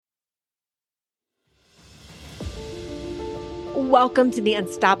Welcome to the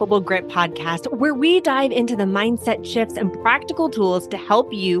Unstoppable Grit podcast, where we dive into the mindset shifts and practical tools to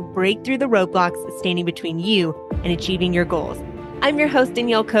help you break through the roadblocks standing between you and achieving your goals. I'm your host,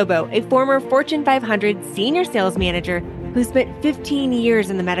 Danielle Cobo, a former Fortune 500 senior sales manager who spent 15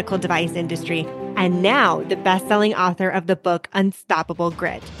 years in the medical device industry and now the best-selling author of the book Unstoppable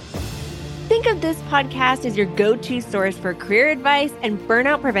Grit. Think of this podcast as your go-to source for career advice and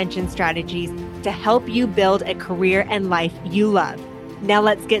burnout prevention strategies to help you build a career and life you love. Now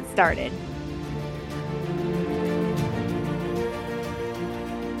let's get started.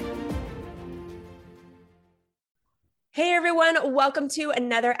 Hey everyone, welcome to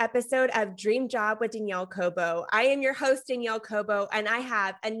another episode of Dream Job with Danielle Cobo. I am your host, Danielle Cobo, and I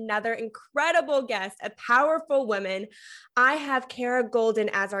have another incredible guest, a powerful woman. I have Kara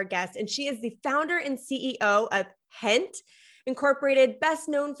Goldin as our guest, and she is the founder and CEO of Hint Incorporated, best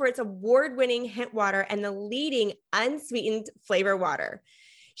known for its award-winning Hint water and the leading unsweetened flavor water.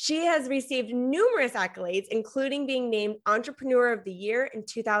 She has received numerous accolades, including being named Entrepreneur of the Year in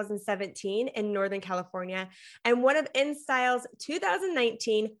 2017 in Northern California and one of InStyle's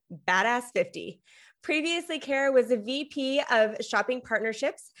 2019 Badass 50. Previously, Kara was the VP of Shopping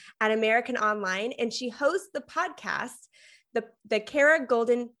Partnerships at American Online, and she hosts the podcast, The Kara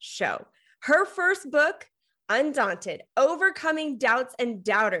Goldin Show. Her first book, Undaunted: Overcoming Doubts and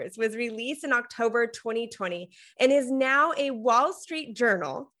Doubters, was released in October 2020 and is now a Wall Street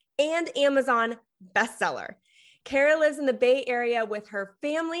Journal and Amazon bestseller. Kara lives in the Bay Area with her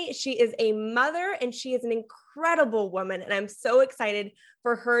family. She is a mother and she is an incredible woman, and I'm so excited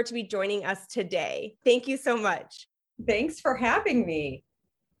for her to be joining us today. Thank you so much. Thanks for having me.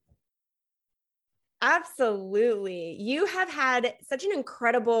 Absolutely. You have had such an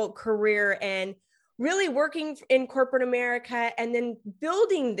incredible career and really working in corporate America and then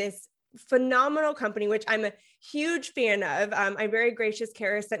building this phenomenal company, which I'm a huge fan of. I'm very gracious.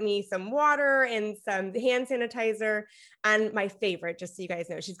 Kara sent me some water and some hand sanitizer. And my favorite, just so you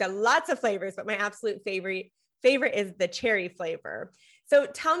guys know, she's got lots of flavors, but my absolute favorite is the cherry flavor. So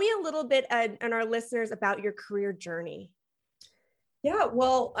tell me a little bit and our listeners about your career journey. Yeah,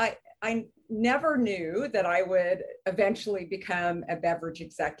 well, I never knew that I would eventually become a beverage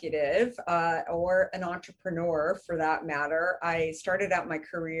executive or an entrepreneur for that matter. I started out my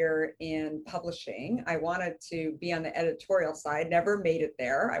career in publishing. I wanted to be on the editorial side, never made it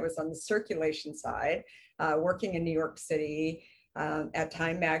there. I was on the circulation side, working in New York City at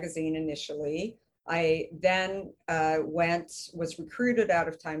Time Magazine initially. I then was recruited out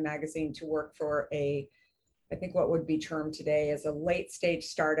of Time Magazine to work for I think what would be termed today as a late stage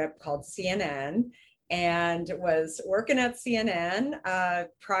startup called CNN, and was working at CNN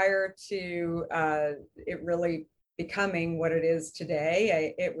prior to it really becoming what it is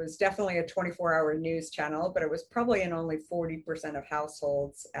today. It was definitely a 24-hour news channel, but it was probably in only 40% of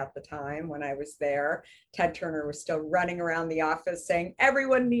households at the time when I was there. Ted Turner was still running around the office saying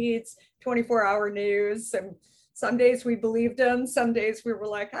everyone needs 24-hour news. And some days we believed him. Some days we were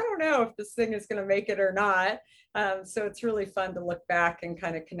like, I don't know if this thing is going to make it or not. So it's really fun to look back and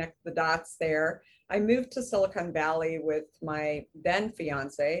kind of connect the dots there. I moved to Silicon Valley with my then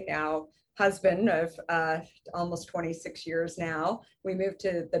fiance, now husband of almost 26 years now. We moved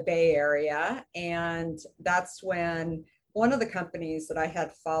to the Bay Area, and that's when one of the companies that I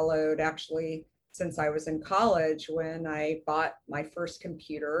had followed actually since I was in college, when I bought my first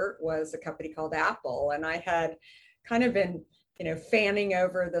computer, was a company called Apple. And I had kind of been, fanning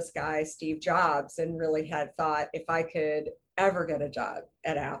over this guy, Steve Jobs, and really had thought if I could ever get a job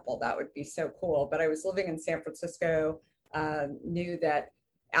at Apple, that would be so cool. But I was living in San Francisco, knew that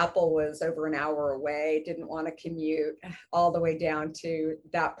Apple was over an hour away, didn't want to commute all the way down to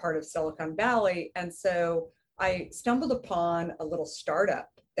that part of Silicon Valley. And so I stumbled upon a little startup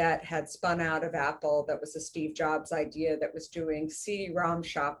that had spun out of Apple that was a Steve Jobs idea that was doing CD-ROM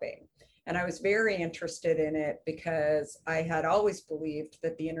shopping. And I was very interested in it because I had always believed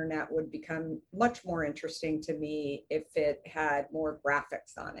that the internet would become much more interesting to me if it had more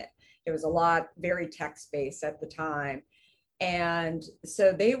graphics on it. It was a lot, very text-based at the time. And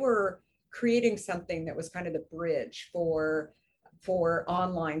so they were creating something that was kind of the bridge for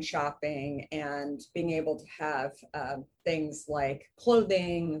online shopping and being able to have things like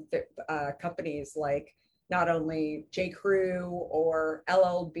clothing, companies like not only J.Crew or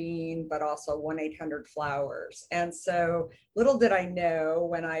LL Bean, but also 1-800-Flowers. And so little did I know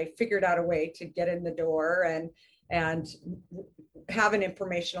when I figured out a way to get in the door and have an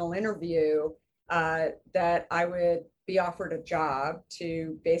informational interview that I would be offered a job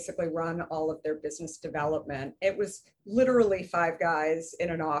to basically run all of their business development. It was literally 5 guys in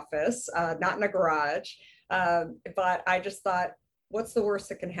an office, not in a garage. But I just thought, what's the worst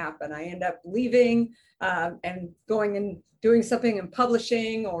that can happen? I end up leaving and going and doing something in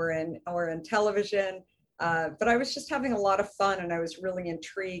publishing or in television. But I was just having a lot of fun, and I was really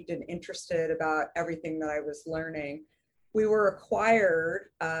intrigued and interested about everything that I was learning. We were acquired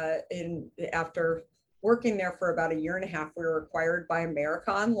after working there for about a year and a half. We were acquired by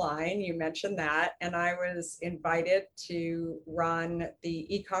America Online. You mentioned that. And I was invited to run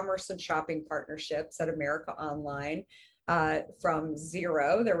the e-commerce and shopping partnerships at America Online from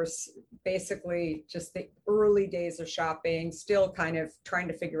zero. There was basically just the early days of shopping, still kind of trying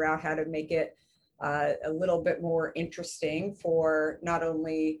to figure out how to make it a little bit more interesting for not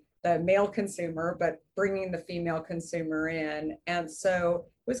only the male consumer, but bringing the female consumer in. And so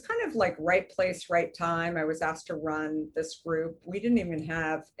it was kind of like right place, right time. I was asked to run this group. We didn't even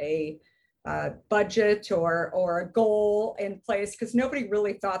have a budget or a goal in place because nobody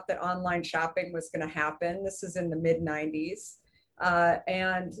really thought that online shopping was going to happen. This is in the mid 90s.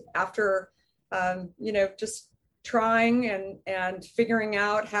 And after, just trying and figuring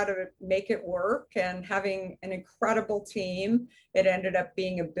out how to make it work and having an incredible team, it ended up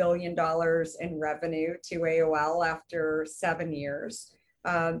being $1 billion in revenue to AOL after 7 years.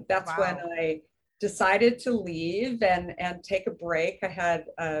 That's wow. When I decided to leave and take a break. I had,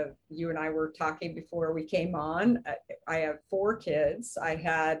 you and I were talking before we came on. I have 4 kids. I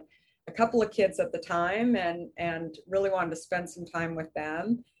had a couple of kids at the time and really wanted to spend some time with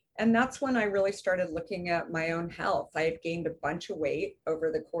them. And that's when I really started looking at my own health. I had gained a bunch of weight over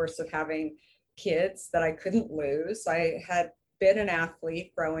the course of having kids that I couldn't lose. I had been an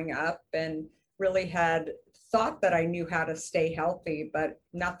athlete growing up and really had thought that I knew how to stay healthy, but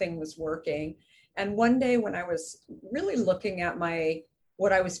nothing was working. And one day when I was really looking at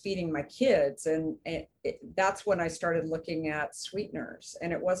what I was feeding my kids, and that's when I started looking at sweeteners.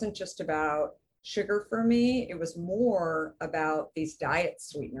 And it wasn't just about sugar for me, it was more about these diet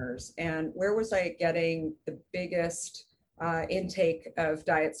sweeteners. And where was I getting the biggest intake of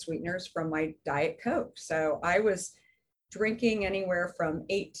diet sweeteners? From my Diet Coke. So I was drinking anywhere from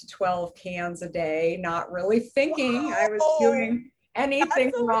 8 to 12 cans a day, not really thinking I was doing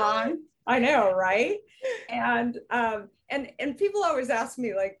anything wrong. I know, right? And people always ask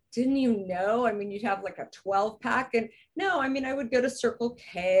me, like, didn't you know? I mean, you'd have like a 12 pack. And no, I mean, I would go to Circle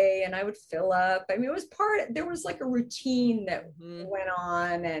K and I would fill up. I mean, it was there was like a routine that went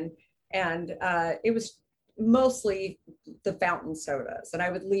on, and it was mostly the fountain sodas. And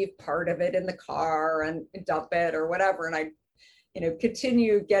I would leave part of it in the car and dump it or whatever. And I,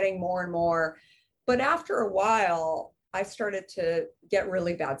 continue getting more and more. But after a while, I started to get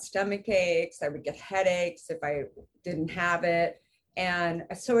really bad stomach aches. I would get headaches if I didn't have it. And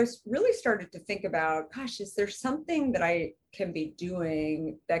so I really started to think about, gosh, is there something that I can be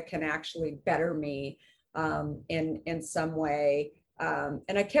doing that can actually better me in some way?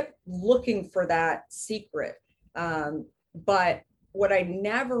 And I kept looking for that secret. But what I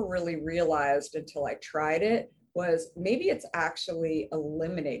never really realized until I tried it was maybe it's actually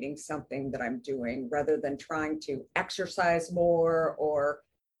eliminating something that I'm doing rather than trying to exercise more or,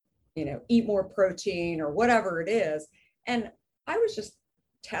 eat more protein or whatever it is. And I was just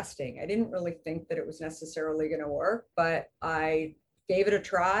testing. I didn't really think that it was necessarily going to work, but I gave it a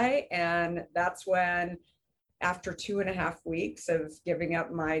try. And that's when, after 2.5 weeks of giving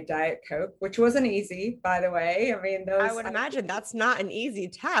up my Diet Coke, which wasn't easy, by the way. I mean, I would imagine that's not an easy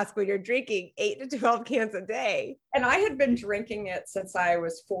task when you're drinking 8 to 12 cans a day. And I had been drinking it since I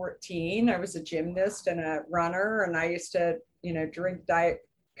was 14. I was a gymnast and a runner, and I used to, drink Diet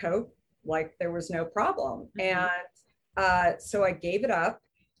Coke like there was no problem. Mm-hmm. And so I gave it up.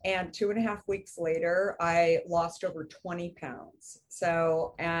 And 2.5 weeks later, I lost over 20 pounds.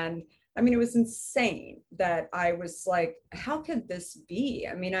 So, and I mean, it was insane that I was like, how could this be?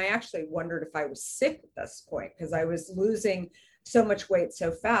 I mean, I actually wondered if I was sick at this point because I was losing so much weight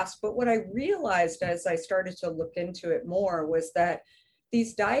so fast. But what I realized as I started to look into it more was that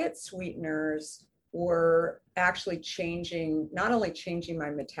these diet sweeteners were actually not only changing my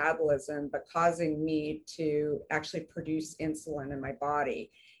metabolism, but causing me to actually produce insulin in my body.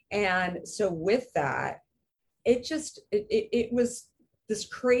 And so with that, it was this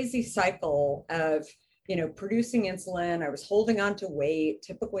crazy cycle of, producing insulin. I was holding on to weight,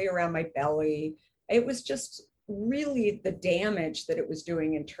 typically around my belly. It was just really the damage that it was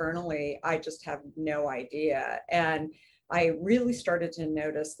doing internally. I just have no idea. And I really started to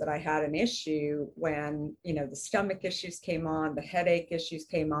notice that I had an issue when, the stomach issues came on, the headache issues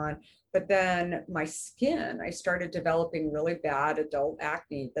came on, but then my skin, I started developing really bad adult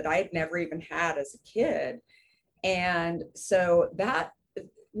acne that I had never even had as a kid. And so that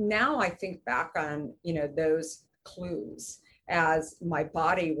now I think back on, those clues as my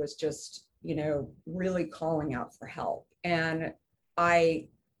body was just, really calling out for help. And I,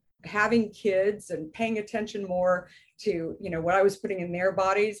 having kids and paying attention more to, what I was putting in their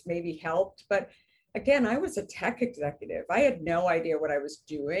bodies maybe helped. But again, I was a tech executive. I had no idea what I was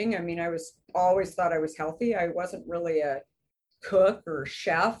doing. I mean, I was always thought I was healthy. I wasn't really a cook or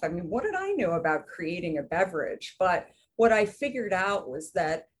chef. I mean, what did I know about creating a beverage? But what I figured out was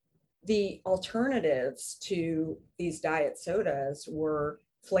that the alternatives to these diet sodas were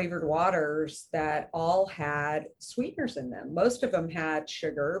flavored waters that all had sweeteners in them. Most of them had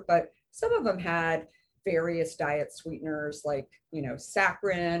sugar, but some of them had various diet sweeteners like,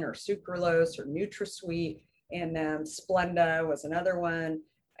 saccharin or sucralose or NutraSweet in them. Splenda was another one.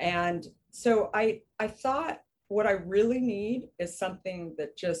 And so I thought what I really need is something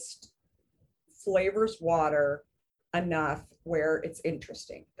that just flavors water enough where it's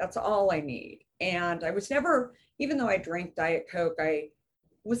interesting. That's all I need. And I was never, even though I drank Diet Coke, I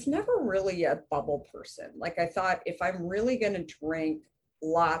was never really a bubble person. Like I thought if I'm really going to drink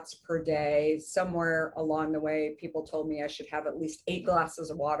lots per day, somewhere along the way, people told me I should have at least 8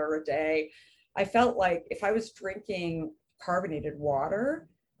 glasses of water a day. I felt like if I was drinking carbonated water,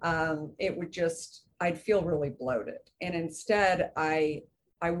 it would just, I'd feel really bloated. And instead, I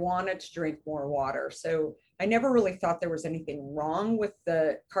wanted to drink more water. So I never really thought there was anything wrong with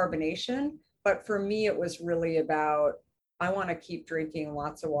the carbonation. But for me, it was really about, I want to keep drinking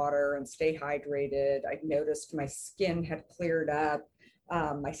lots of water and stay hydrated. I noticed my skin had cleared up.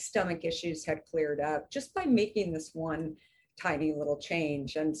 My stomach issues had cleared up just by making this one tiny little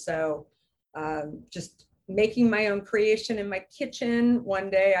change. And so just making my own creation in my kitchen. One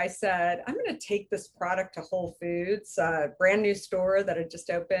day I said, I'm going to take this product to Whole Foods, a brand new store that had just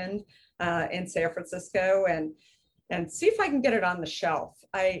opened in San Francisco, and see if I can get it on the shelf.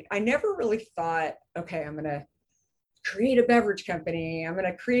 I never really thought, okay, I'm going to create a beverage company. I'm going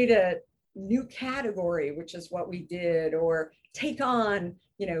to create a new category, which is what we did, or take on,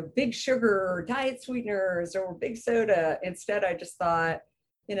 big sugar or diet sweeteners or big soda. Instead, I just thought,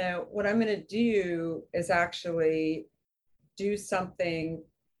 what I'm going to do is actually do something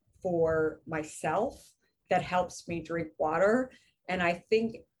for myself that helps me drink water. And I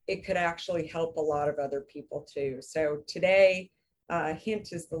think it could actually help a lot of other people too. So today, Hint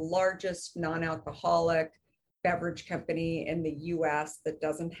is the largest non-alcoholic beverage company in the US that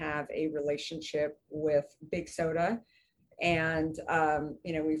doesn't have a relationship with big soda. And,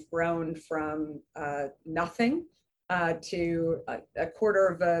 we've grown from nothing to a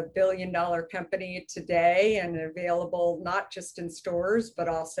 $250 million company today, and available not just in stores, but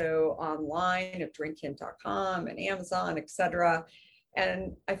also online at drinkhint.com and Amazon, et cetera.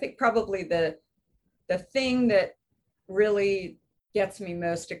 And I think probably the thing that really gets me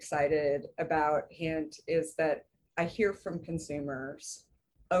most excited about Hint is that I hear from consumers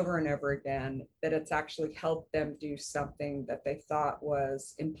over and over again that it's actually helped them do something that they thought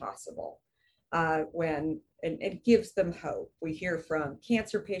was impossible. And it gives them hope. We hear from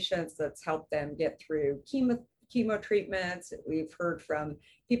cancer patients that's helped them get through chemo treatments. We've heard from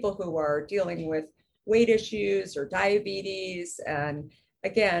people who are dealing with weight issues or diabetes. And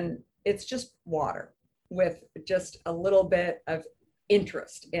again, it's just water with just a little bit of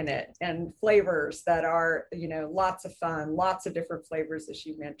interest in it, and flavors that are, lots of fun, lots of different flavors, as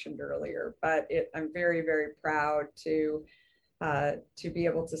you mentioned earlier. But I'm very, very proud to be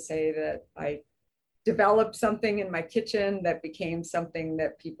able to say that I developed something in my kitchen that became something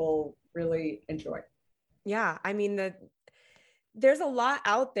that people really enjoy. Yeah, I mean, there's a lot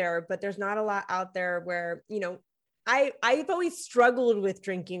out there, but there's not a lot out there where, I've always struggled with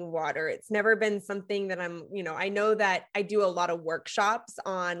drinking water. It's never been something that I know that I do a lot of workshops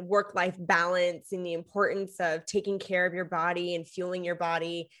on work-life balance and the importance of taking care of your body and fueling your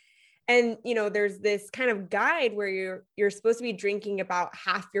body. And, there's this kind of guide where you're supposed to be drinking about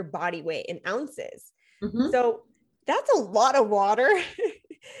half your body weight in ounces. Mm-hmm. So that's a lot of water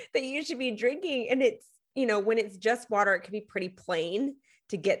that you should be drinking. And it's, when it's just water, it can be pretty plain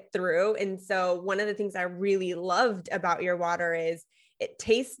to get through. And so one of the things I really loved about your water is it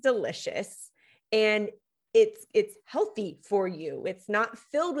tastes delicious and it's healthy for you. It's not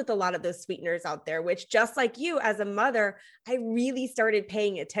filled with a lot of those sweeteners out there, which, just like you as a mother, I really started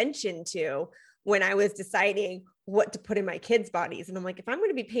paying attention to when I was deciding what to put in my kids' bodies. And I'm like, if I'm going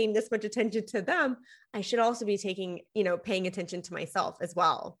to be paying this much attention to them, I should also be paying attention to myself as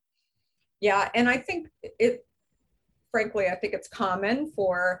well. Yeah. And I think frankly, I think it's common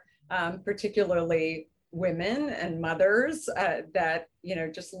for particularly women and mothers that,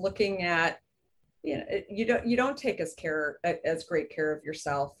 just looking at you don't take as great care of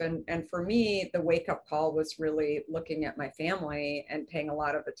yourself. And for me, the wake up call was really looking at my family and paying a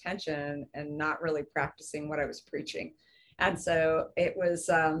lot of attention and not really practicing what I was preaching. And so it was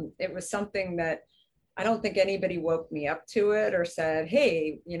something that I don't think anybody woke me up to it or said,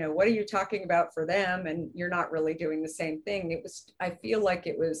 hey, what are you talking about for them? And you're not really doing the same thing. I feel like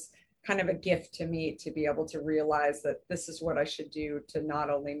it was kind of a gift to me to be able to realize that this is what I should do to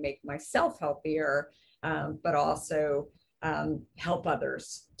not only make myself healthier, but also help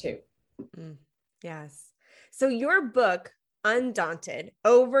others too. Yes. So your book, Undaunted,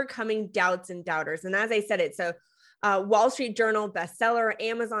 Overcoming Doubts and Doubters. And as I said, it's a Wall Street Journal bestseller,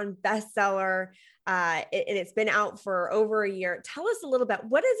 Amazon bestseller. It's been out for over a year. Tell us a little bit,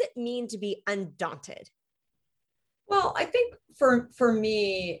 what does it mean to be undaunted? Well, I think for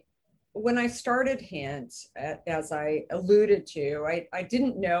me, when I started Hint, as I alluded to, I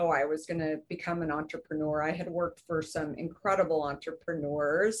didn't know I was going to become an entrepreneur. I had worked for some incredible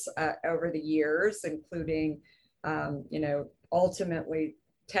entrepreneurs over the years, including, ultimately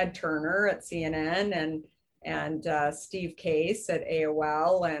Ted Turner at CNN and Steve Case at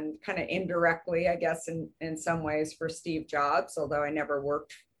AOL, and kind of indirectly, I guess, in some ways for Steve Jobs, although I never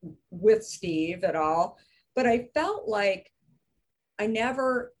worked with Steve at all. But I felt like I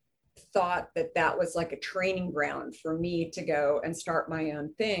never thought that was like a training ground for me to go and start my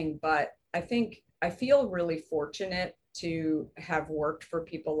own thing. But I feel really fortunate to have worked for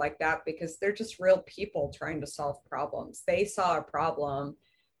people like that, because they're just real people trying to solve problems. They saw a problem,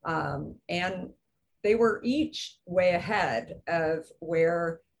 and they were each way ahead of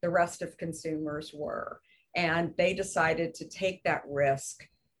where the rest of consumers were. And they decided to take that risk,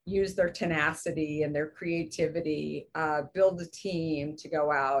 use their tenacity and their creativity, build a team to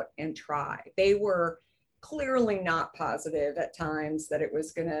go out and try. They were clearly not positive at times that it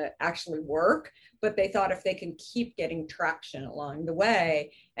was going to actually work, but they thought if they can keep getting traction along the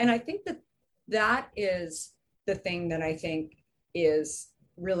way. And I think that is the thing that I think is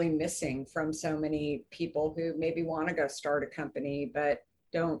really missing from so many people who maybe want to go start a company, but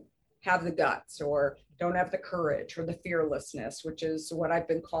don't have the guts or don't have the courage or the fearlessness, which is what I've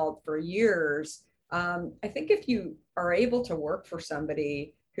been called for years. I think if you are able to work for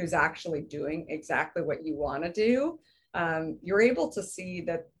somebody who's actually doing exactly what you want to do, you're able to see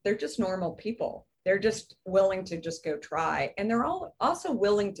that they're just normal people. They're just willing to just go try. And they're all also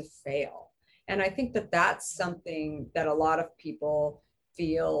willing to fail. And I think that that's something that a lot of people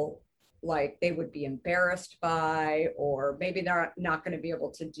feel like they would be embarrassed by, or maybe they're not going to be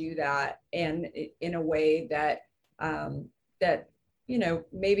able to do that and in a way that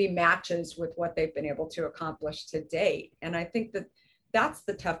maybe matches with what they've been able to accomplish to date. And I think that that's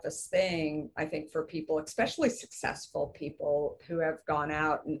the toughest thing, I think, for people, especially successful people who have gone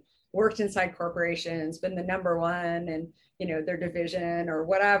out and worked inside corporations, been the number one and their division or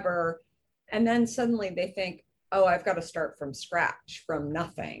whatever, and then suddenly they think, oh, I've got to start from scratch, from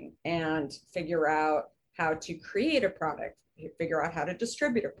nothing, and figure out how to create a product, figure out how to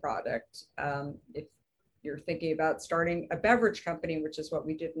distribute a product. If you're thinking about starting a beverage company, which is what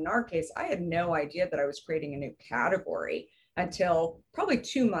we did in our case, I had no idea that I was creating a new category until probably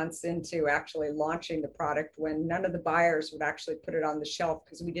 2 months into actually launching the product, when none of the buyers would actually put it on the shelf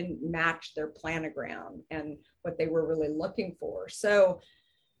because we didn't match their planogram and what they were really looking for. So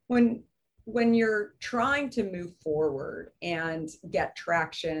when you're trying to move forward and get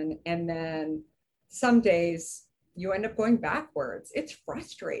traction, and then some days you end up going backwards, it's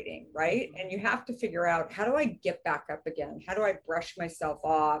frustrating, right? And you have to figure out, how do I get back up again? How do I brush myself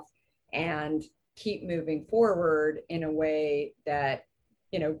off and keep moving forward in a way that,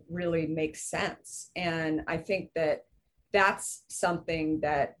 really makes sense? And I think that that's something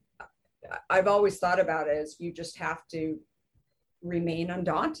that I've always thought about, as you just have to remain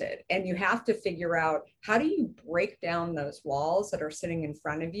undaunted, and you have to figure out, how do you break down those walls that are sitting in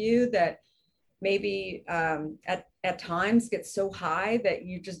front of you that maybe at times get so high that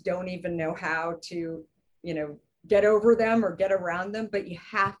you just don't even know how to get over them or get around them, but you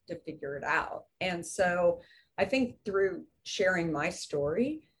have to figure it out. And so I think through sharing my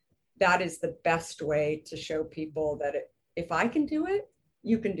story, that is the best way to show people that if I can do it,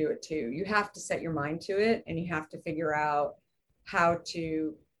 you can do it too. You have to set your mind to it, and you have to figure out how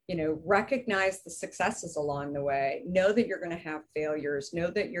to, recognize the successes along the way, know that you're going to have failures, know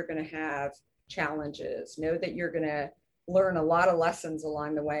that you're going to have challenges, know that you're going to learn a lot of lessons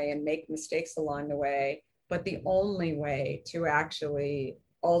along the way and make mistakes along the way. But the only way to actually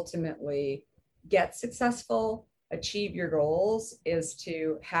ultimately get successful, achieve your goals, is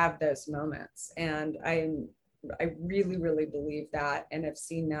to have those moments. And I really, really believe that, and have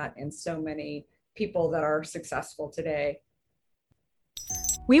seen that in so many people that are successful today.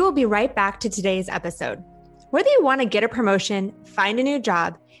 We will be right back to today's episode. Whether you want to get a promotion, find a new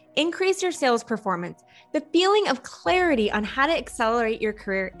job, increase your sales performance, the feeling of clarity on how to accelerate your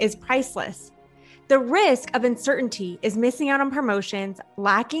career is priceless. The risk of uncertainty is missing out on promotions,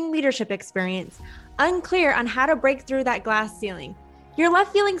 lacking leadership experience, unclear on how to break through that glass ceiling. You're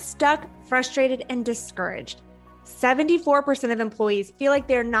left feeling stuck, frustrated, and discouraged. 74% of employees feel like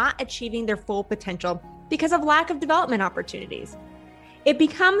they're not achieving their full potential because of lack of development opportunities. It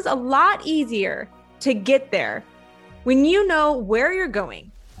becomes a lot easier to get there when you know where you're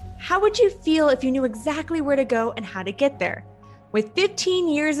going. How would you feel if you knew exactly where to go and how to get there? With 15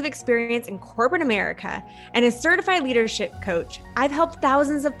 years of experience in corporate America and a certified leadership coach, I've helped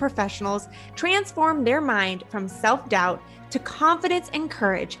thousands of professionals transform their mind from self-doubt to confidence and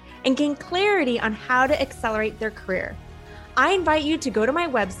courage and gain clarity on how to accelerate their career. I invite you to go to my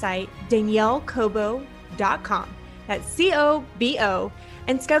website, daniellecobo.com, that's COBO,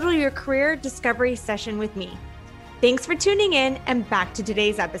 and schedule your career discovery session with me. Thanks for tuning in, and back to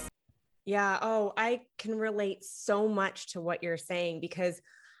today's episode. Yeah. Oh, I can relate so much to what you're saying because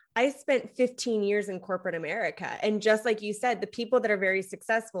I spent 15 years in corporate America. And just like you said, the people that are very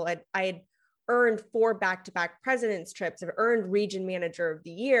successful, I had earned 4 back-to-back president's trips. I've earned region manager of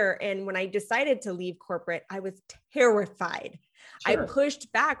the year. And when I decided to leave corporate, I was terrified. Sure. I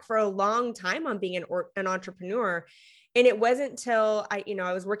pushed back for a long time on being an entrepreneur. And it wasn't until I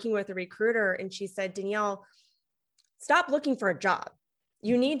was working with a recruiter and she said, Danielle, stop looking for a job.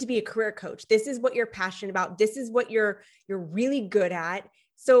 You need to be a career coach. This is what you're passionate about. This is what you're really good at.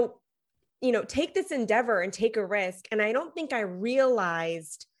 So, take this endeavor and take a risk. And I don't think I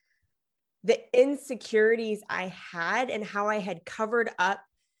realized the insecurities I had and how I had covered up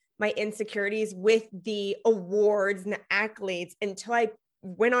my insecurities with the awards and the accolades until I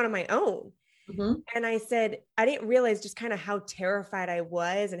went on my own. Mm-hmm. And I said, I didn't realize just kind of how terrified I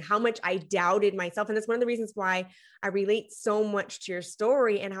was and how much I doubted myself. And that's one of the reasons why I relate so much to your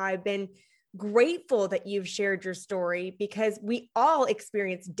story and how I've been grateful that you've shared your story, because we all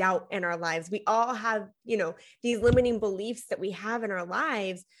experience doubt in our lives. We all have, these limiting beliefs that we have in our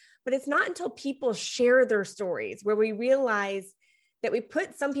lives, but it's not until people share their stories where we realize that we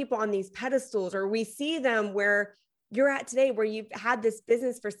put some people on these pedestals, or we see them where you're at today, where you've had this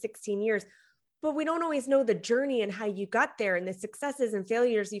business for 16 years. But we don't always know the journey and how you got there and the successes and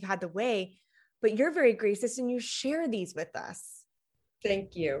failures you've had the way. But you're very gracious and you share these with us.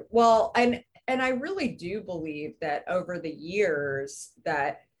 Thank you. Well, and I really do believe that over the years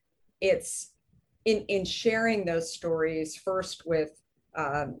that it's in sharing those stories first with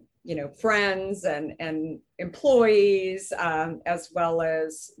friends and employees, as well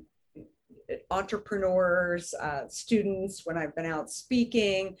as entrepreneurs, students, when I've been out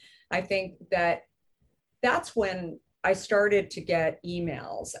speaking. I think that that's when I started to get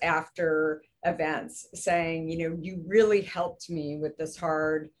emails after events saying, you really helped me with this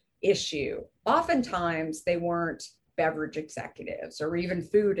hard issue. Oftentimes they weren't beverage executives or even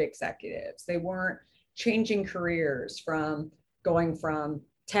food executives. They weren't changing careers from going from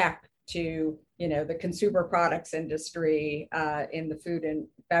tech to, the consumer products industry, in the food and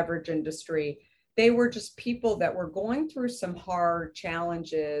beverage industry. They were just people that were going through some hard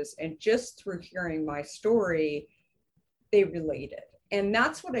challenges, and just through hearing my story, they related. And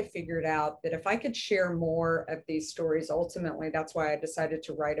that's what I figured out, that if I could share more of these stories, ultimately, that's why I decided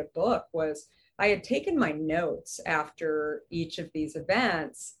to write a book. Was I had taken my notes after each of these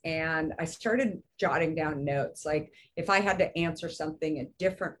events, and I started jotting down notes. Like if I had to answer something a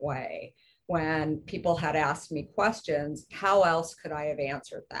different way, when people had asked me questions, how else could I have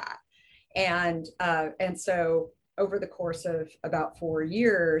answered that? And so over the course of about 4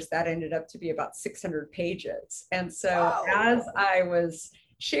 years, that ended up to be about 600 pages. And so wow. As I was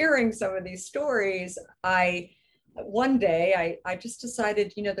sharing some of these stories, one day I just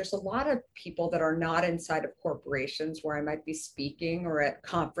decided, there's a lot of people that are not inside of corporations where I might be speaking or at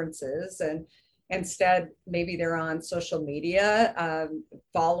conferences, and instead maybe they're on social media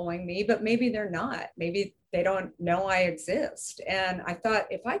following me, but maybe they're not. Maybe they don't know I exist. And I thought,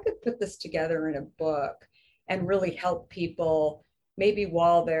 if I could put this together in a book and really help people, maybe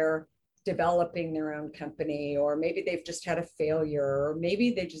while they're developing their own company, or maybe they've just had a failure, or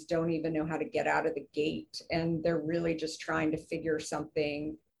maybe they just don't even know how to get out of the gate and they're really just trying to figure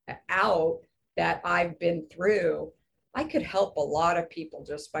something out that I've been through, I could help a lot of people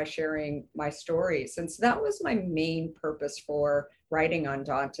just by sharing my stories. And so that was my main purpose for writing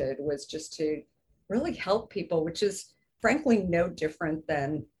Undaunted, was just to really help people, which is frankly no different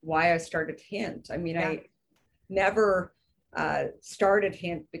than why I started Hint. I mean, yeah. I never started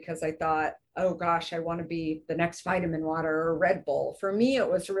Hint because I thought oh gosh, I want to be the next Vitamin Water or Red Bull. For me, it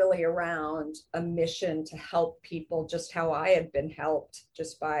was really around a mission to help people just how I had been helped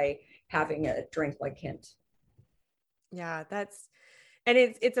just by having a drink like Hint. Yeah, and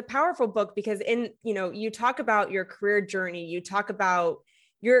it's a powerful book because you talk about your career journey, you talk about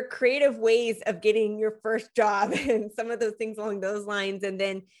your creative ways of getting your first job and some of those things along those lines. And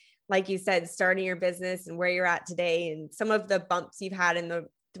then, like you said, starting your business and where you're at today and some of the bumps you've had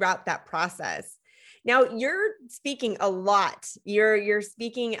throughout that process. Now you're speaking a lot. You're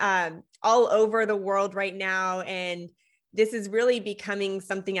speaking all over the world right now. And this is really becoming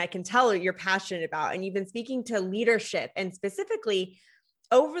something I can tell you're passionate about. And you've been speaking to leadership, and specifically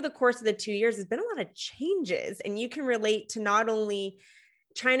over the course of the 2 years, there's been a lot of changes, and you can relate to not only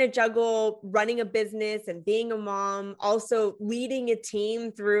trying to juggle running a business and being a mom, also leading a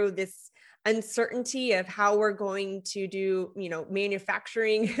team through this uncertainty of how we're going to do,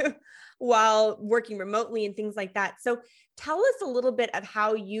 manufacturing while working remotely and things like that. So tell us a little bit of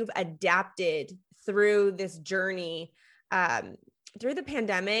how you've adapted through this journey, through the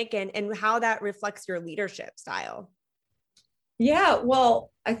pandemic, and how that reflects your leadership style. Yeah,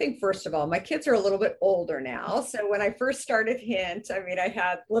 well, I think first of all, my kids are a little bit older now. So when I first started Hint, I mean, I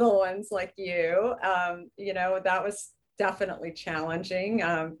had little ones like you, that was definitely challenging.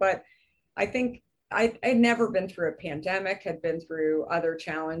 But I think I'd never been through a pandemic, had been through other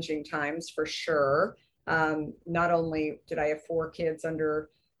challenging times for sure. Not only did I have 4 kids under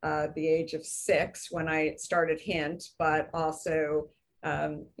the age of 6 when I started Hint, but also,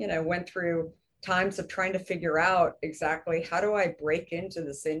 went through times of trying to figure out exactly how do I break into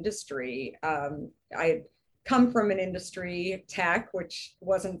this industry. I come from an industry, tech, which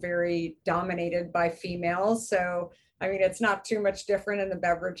wasn't very dominated by females. So, I mean, it's not too much different in the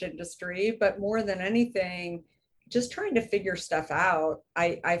beverage industry, but more than anything, just trying to figure stuff out.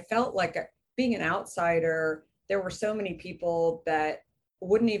 I felt like being an outsider, there were so many people that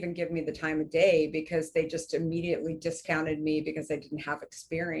wouldn't even give me the time of day because they just immediately discounted me because I didn't have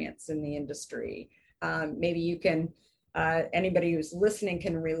experience in the industry. Maybe you can, anybody who's listening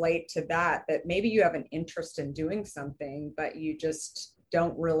can relate to that maybe you have an interest in doing something, but you just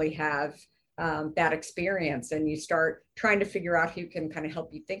don't really have that experience, and you start trying to figure out who can kind of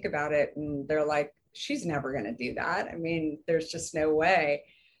help you think about it. And they're like, she's never going to do that. I mean, there's just no way.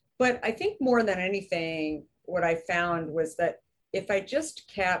 But I think more than anything, what I found was that if I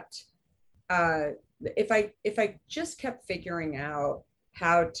just kept if I just kept figuring out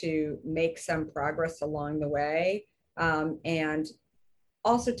how to make some progress along the way, and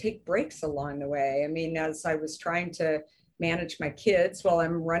also take breaks along the way. I mean, as I was trying to manage my kids while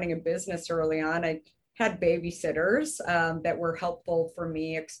I'm running a business early on, I had babysitters that were helpful for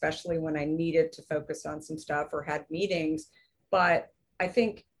me, especially when I needed to focus on some stuff or had meetings. But I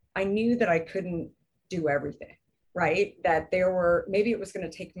think I knew that I couldn't do everything, right? That maybe it was going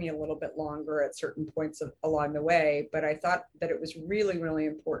to take me a little bit longer at certain points along the way, but I thought that it was really, really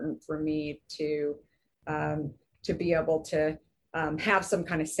important for me to be able to have some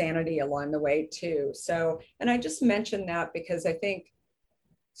kind of sanity along the way too. So, and I just mentioned that because I think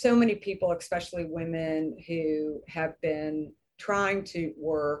so many people, especially women who have been trying to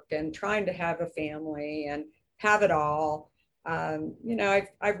work and trying to have a family and have it all,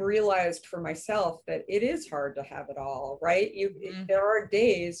 I've realized for myself that it is hard to have it all, right? There are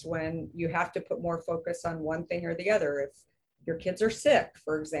days when you have to put more focus on one thing or the other. If your kids are sick,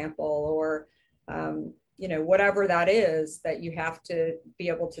 for example, or whatever that is, that you have to be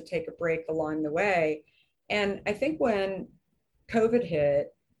able to take a break along the way. And I think when COVID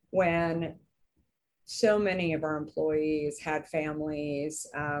hit, when so many of our employees had families,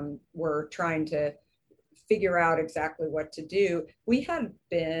 were trying to figure out exactly what to do.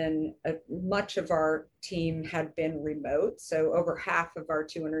 Much of our team had been remote. So over half of our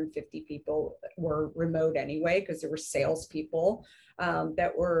 250 people were remote anyway, because there were salespeople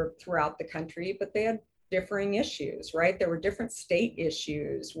that were throughout the country, but they had differing issues, right? There were different state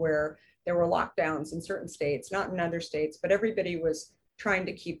issues where there were lockdowns in certain states, not in other states, but everybody was trying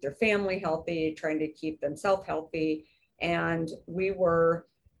to keep their family healthy, trying to keep themselves healthy. And we're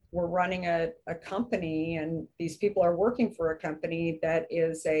running a company, and these people are working for a company that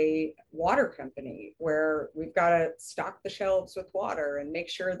is a water company where we've got to stock the shelves with water and make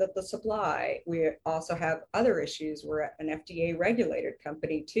sure that the supply. We also have other issues. We're an FDA regulated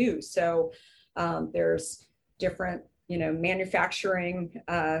company too. So there's different, manufacturing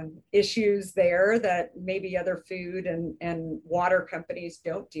issues there that maybe other food and water companies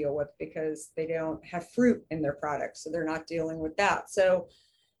don't deal with because they don't have fruit in their products. So they're not dealing with that. So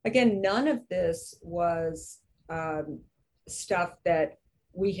again, none of this was stuff that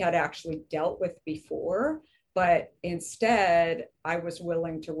we had actually dealt with before. But instead, I was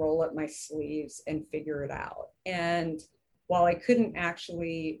willing to roll up my sleeves and figure it out. And while I couldn't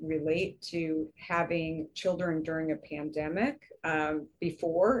actually relate to having children during a pandemic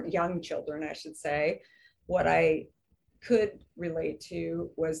before, young children, I should say, what I could relate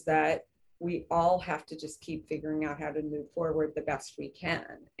to was that we all have to just keep figuring out how to move forward the best we can.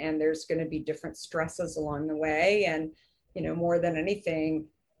 And there's going to be different stresses along the way. And, more than anything,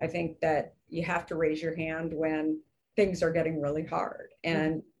 I think that you have to raise your hand when things are getting really hard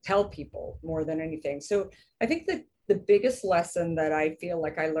and tell people more than anything. So I think that the biggest lesson that I feel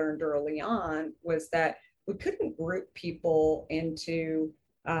like I learned early on was that we couldn't group people into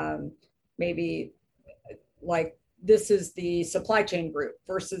maybe like this is the supply chain group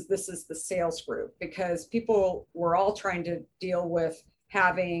versus this is the sales group, because people were all trying to deal with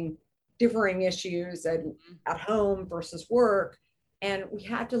having differing issues at home versus work. And we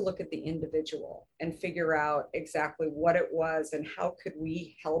had to look at the individual and figure out exactly what it was and how could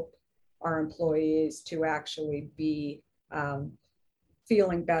we help our employees to actually be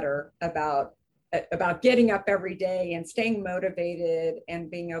feeling better about getting up every day and staying motivated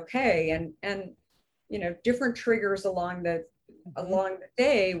and being okay. And different triggers along the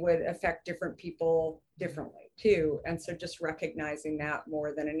day would affect different people differently too. And so just recognizing that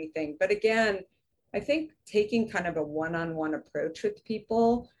more than anything. But again, I think taking kind of a one-on-one approach with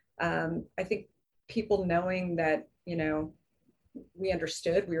people, I think people knowing that, we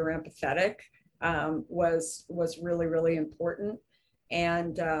understood, we were empathetic, was really, really important.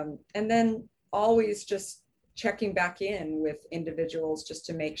 And then always just checking back in with individuals just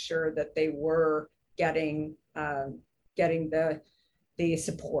to make sure that they were getting the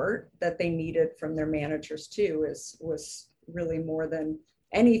support that they needed from their managers too, was really more than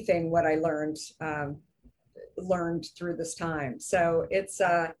anything what I learned through this time. So it's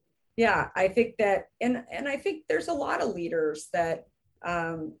I think that, and I think there's a lot of leaders that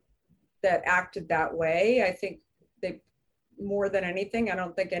acted that way. I think they, more than anything, I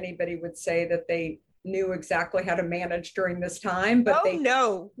don't think anybody would say that they knew exactly how to manage during this time, but did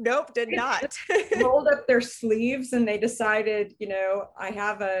not. Rolled up their sleeves and they decided, I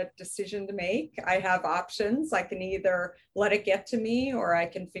have a decision to make. I have options. I can either let it get to me or I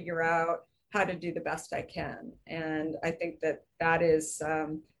can figure out how to do the best I can. And I think that is,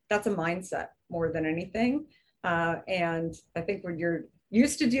 that's a mindset more than anything. And I think when you're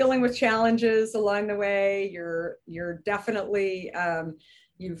used to dealing with challenges along the way, you're definitely,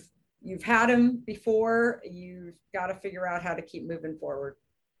 you've had them before, you've got to figure out how to keep moving forward.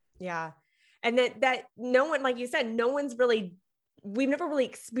 Yeah. And that no one, like you said, we've never really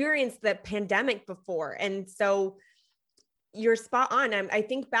experienced the pandemic before. And so you're spot on. I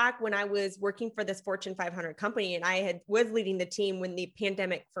think back when I was working for this Fortune 500 company and I was leading the team when the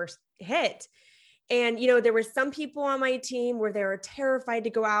pandemic first hit. And, there were some people on my team where they were terrified to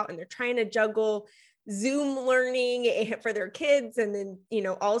go out and they're trying to juggle Zoom learning for their kids. And then,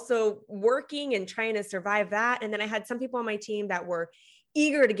 also working and trying to survive that. And then I had some people on my team that were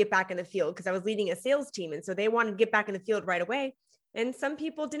eager to get back in the field because I was leading a sales team. And so they wanted to get back in the field right away. And some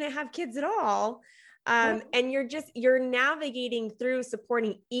people didn't have kids at all. And you're navigating through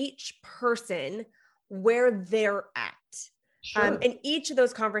supporting each person where they're at. Sure. And each of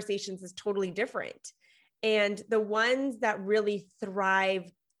those conversations is totally different. And the ones that really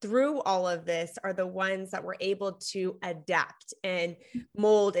thrive through all of this are the ones that were able to adapt and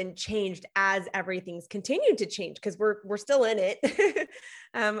mold and changed as everything's continued to change, because we're still in it.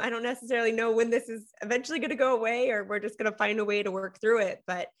 I don't necessarily know when this is eventually going to go away, or we're just going to find a way to work through it.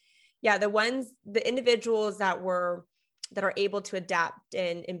 But yeah, the individuals that are able to adapt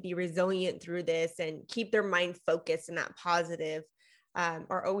and be resilient through this and keep their mind focused and that positive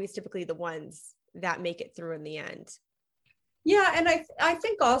are always typically the ones that make it through in the end. Yeah. And I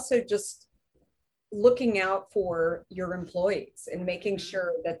think also just looking out for your employees and making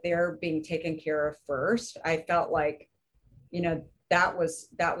sure that they're being taken care of first. I felt like, that was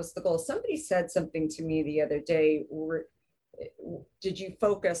the goal. Somebody said something to me the other day. Did you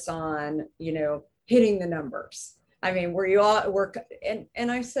focus on, hitting the numbers? I mean, were you all work?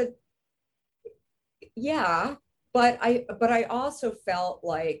 And I said, yeah, but I also felt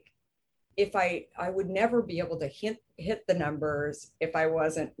like if I would never be able to hit the numbers if I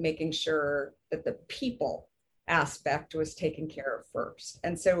wasn't making sure that the people aspect was taken care of first.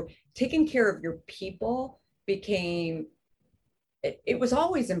 And so taking care of your people became, it was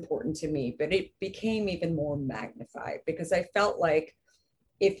always important to me, but it became even more magnified, because I felt like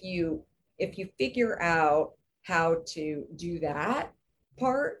if you figure out how to do that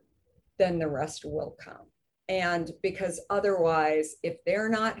part, then the rest will come. And because otherwise, if they're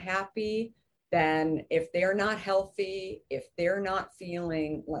not happy, then if they're not healthy, if they're not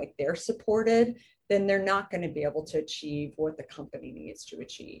feeling like they're supported, then they're not going to be able to achieve what the company needs to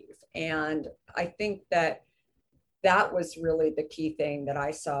achieve. And I think that that was really the key thing that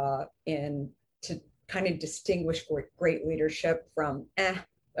I saw in to kind of distinguish great leadership from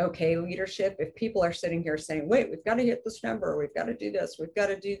okay leadership. If people are sitting here saying, wait, we've got to hit this number, we've got to do this, we've got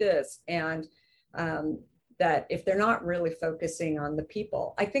to do this, and that if they're not really focusing on the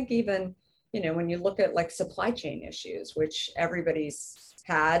people, I think even, you know, when you look at like supply chain issues, which everybody's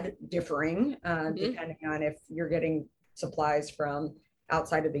had differing, depending on if you're getting supplies from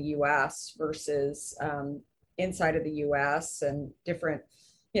outside of the US versus inside of the US, and different,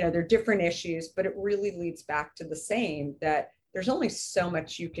 you know, there are different issues, but it really leads back to the same, that there's only so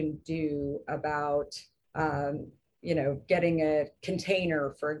much you can do about, you know, getting a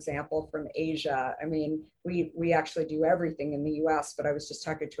container, for example, from Asia. I mean, we actually do everything in the US, but I was just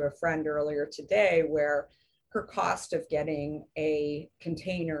talking to a friend earlier today where her cost of getting a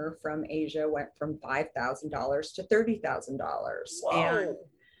container from Asia went from $5,000 to $30,000.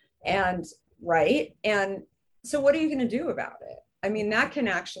 And right. And so what are you going to do about it? I mean, that can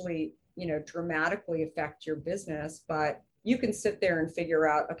actually, you know, dramatically affect your business, but you can sit there and figure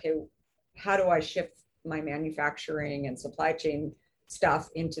out, okay, how do I shift my manufacturing and supply chain stuff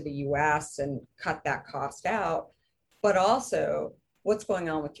into the US and cut that cost out? But also, what's going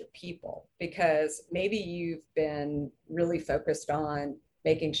on with your people? Because maybe you've been really focused on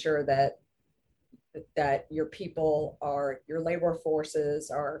making sure that your people are, your labor forces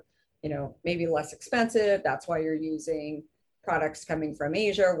are, you know, maybe less expensive. That's why you're using products coming from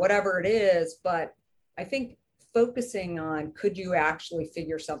Asia, whatever it is. But I think focusing on, could you actually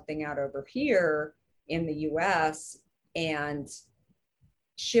figure something out over here in the US, and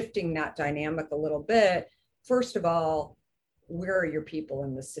shifting that dynamic a little bit. First of all, where are your people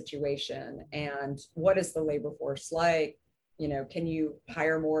in this situation, and what is the labor force like? You know, can you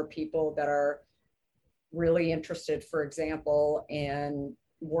hire more people that are really interested, for example, in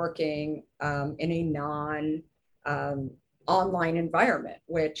working in a non online environment,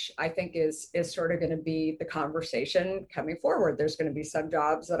 which I think is sort of going to be the conversation coming forward. There's going to be some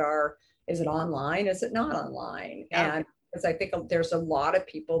jobs that are, is it online? Is it not online? Yeah. And because I think there's a lot of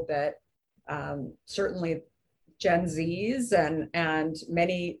people that certainly Gen Zs and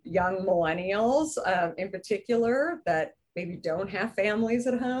many young millennials in particular that maybe don't have families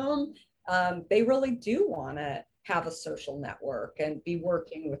at home, they really do want to have a social network and be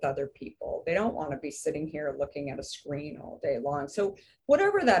working with other people. They don't want to be sitting here looking at a screen all day long. So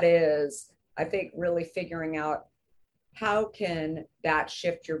whatever that is, I think really figuring out how can that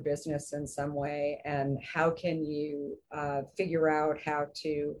shift your business in some way, and how can you figure out how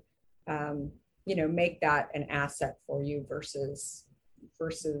to you know, make that an asset for you versus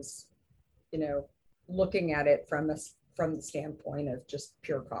you know, looking at it from the standpoint of just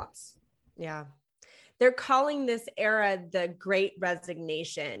pure costs. Yeah. They're calling this era the Great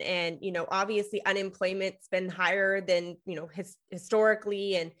Resignation. And, you know, obviously unemployment's been higher than, you know,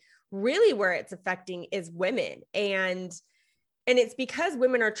 historically, and really where it's affecting is women. And it's because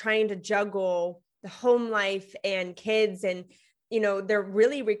women are trying to juggle the home life and kids, and, you know, they're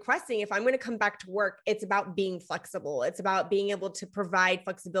really requesting, if I'm going to come back to work, it's about being flexible. It's about being able to provide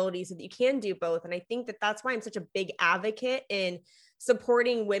flexibility so that you can do both. And I think that that's why I'm such a big advocate in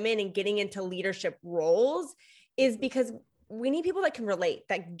supporting women and getting into leadership roles, is because we need people that can relate,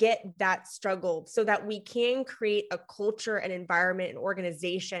 that get that struggle, so that we can create a culture, an environment, an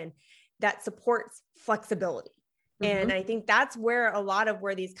organization that supports flexibility. Mm-hmm. And I think that's where a lot of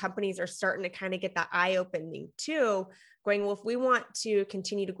where these companies are starting to kind of get that eye opening too, going, well, if we want to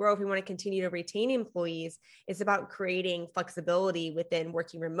continue to grow, if we want to continue to retain employees, it's about creating flexibility within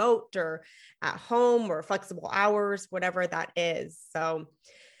working remote or at home or flexible hours, whatever that is. So,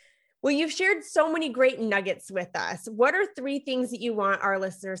 well, you've shared so many great nuggets with us. What are 3 things that you want our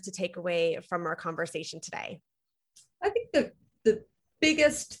listeners to take away from our conversation today? I think the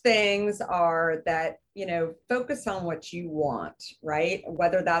biggest things are that, you know, focus on what you want, right?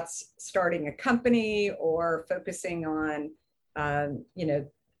 Whether that's starting a company or focusing on, you know,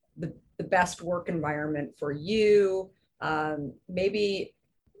 the best work environment for you. Maybe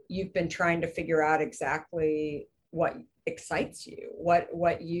you've been trying to figure out exactly what excites you,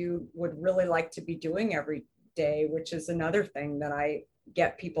 what you would really like to be doing every day, which is another thing that I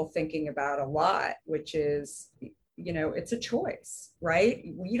get people thinking about a lot, which is, you know, it's a choice, right?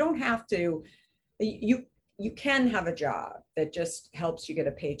 You don't have to, you can have a job that just helps you get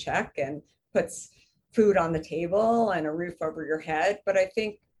a paycheck and puts food on the table and a roof over your head. But I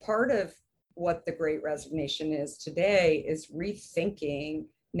think part of what the Great Resignation is today is rethinking,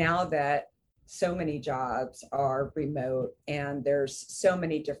 now that so many jobs are remote and there's so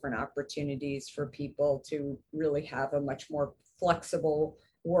many different opportunities for people to really have a much more flexible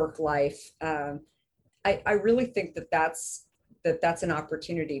work life. I really think that that's an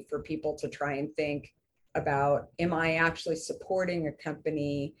opportunity for people to try and think about, am I actually supporting a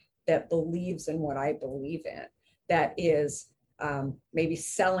company that believes in what I believe in, that is maybe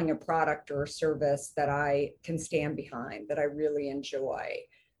selling a product or a service that I can stand behind, that I really enjoy?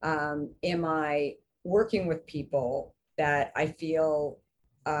 Am I working with people that I feel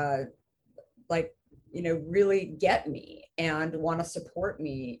like, really get me and want to support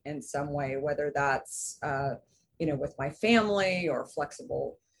me in some way, whether that's, with my family or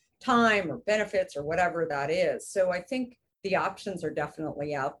flexible time or benefits or whatever that is. So I think the options are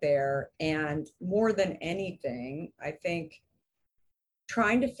definitely out there. And more than anything, I think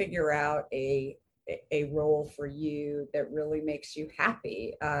trying to figure out a role for you that really makes you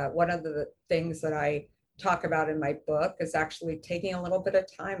happy. One of the things that I talk about in my book is actually taking a little bit of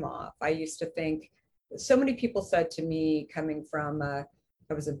time off. I used to think, so many people said to me, coming from, I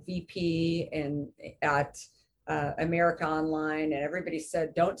was a VP at America Online, and everybody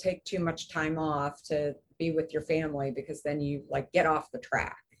said, don't take too much time off to be with your family, because then you get off the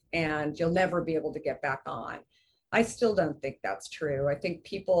track and you'll never be able to get back on. I still don't think that's true. I think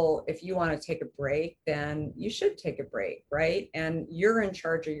people, if you want to take a break, then you should take a break, right? And you're in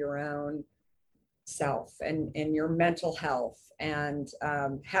charge of your own self and your mental health. And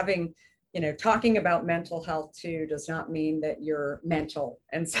having, talking about mental health too does not mean that you're mental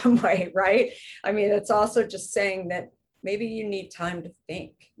in some way, right? I mean, it's also just saying that maybe you need time to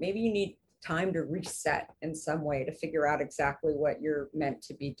think. Maybe you need time to reset in some way to figure out exactly what you're meant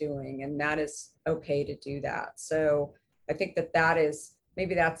to be doing. And that is okay to do that. So I think that is,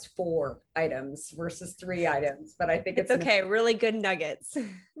 maybe that's 4 items versus 3 items, but I think it's okay. Really good nuggets.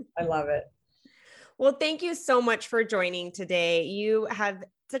 I love it. Well, thank you so much for joining today. You have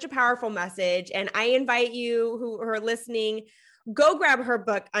such a powerful message, and I invite you who are listening, go grab her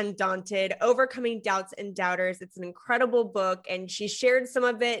book, Undaunted: Overcoming Doubts and Doubters. It's an incredible book, and she shared some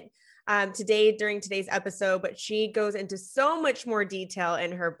of it today during today's episode, but she goes into so much more detail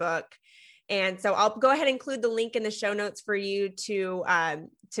in her book. And so I'll go ahead and include the link in the show notes for you to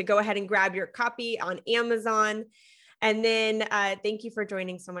go ahead and grab your copy on Amazon. And then thank you for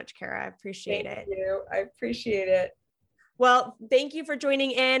joining so much, Kara. I appreciate it. Thank you. I appreciate it. Well, thank you for joining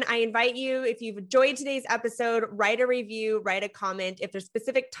in. I invite you, if you've enjoyed today's episode, write a review, write a comment. If there's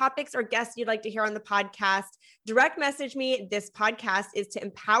specific topics or guests you'd like to hear on the podcast, direct message me. This podcast is to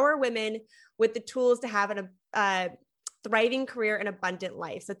empower women with the tools to have a thriving career and abundant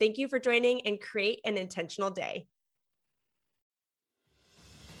life. So thank you for joining, and create an intentional day.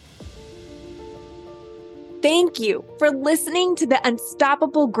 Thank you for listening to the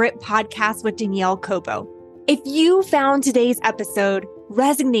Unstoppable Grit podcast with Danielle Cobo. If you found today's episode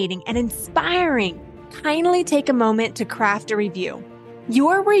resonating and inspiring, kindly take a moment to craft a review.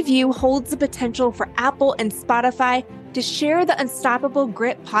 Your review holds the potential for Apple and Spotify to share the Unstoppable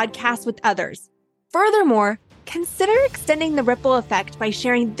Grit podcast with others. Furthermore, consider extending the ripple effect by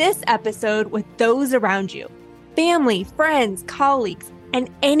sharing this episode with those around you, family, friends, colleagues, and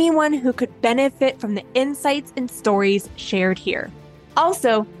anyone who could benefit from the insights and stories shared here.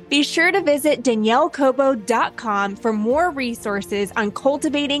 Also, be sure to visit DanielleCobo.com for more resources on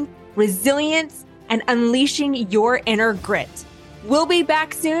cultivating resilience and unleashing your inner grit. We'll be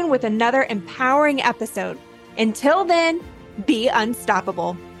back soon with another empowering episode. Until then, be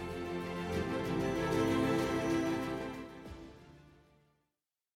unstoppable.